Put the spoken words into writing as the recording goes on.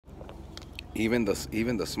Even the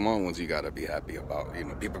small ones you gotta be happy about. You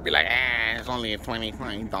know, people be like, it's only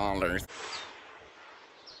 $25.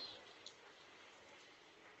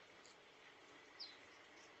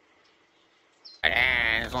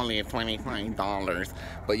 It's only $25.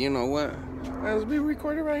 But you know what? Let's be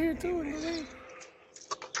recorded right here too.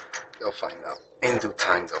 They'll find out. In due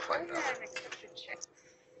time, they'll find out.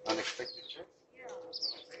 Unexpected check?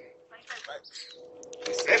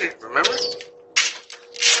 He said it, remember?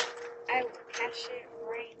 I will cash it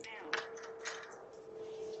right now.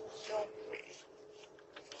 Don't quit.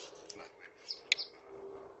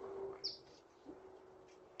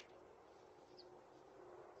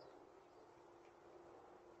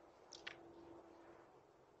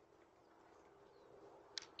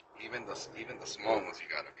 Even the small ones you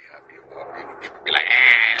gotta be happy about. You know, people be like,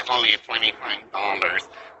 it's only $25.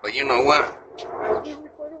 But you know what?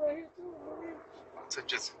 To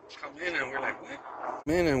just come in and we're like, what?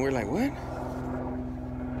 Man, and we're like, what?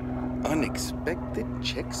 Unexpected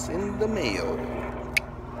checks in the mail.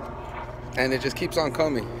 And it just keeps on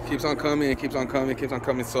coming. Keeps on coming and keeps on coming, keeps on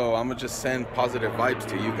coming. So I'm gonna just send positive vibes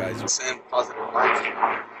to you guys. Send positive vibes.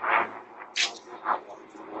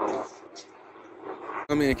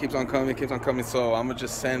 It keeps on coming, keeps on coming. So I'm gonna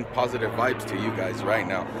just send positive vibes to you guys right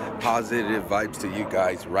now. Positive vibes to you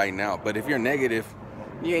guys right now. But if you're negative,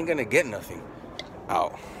 you ain't gonna get nothing.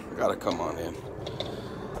 Ow, gotta come on in.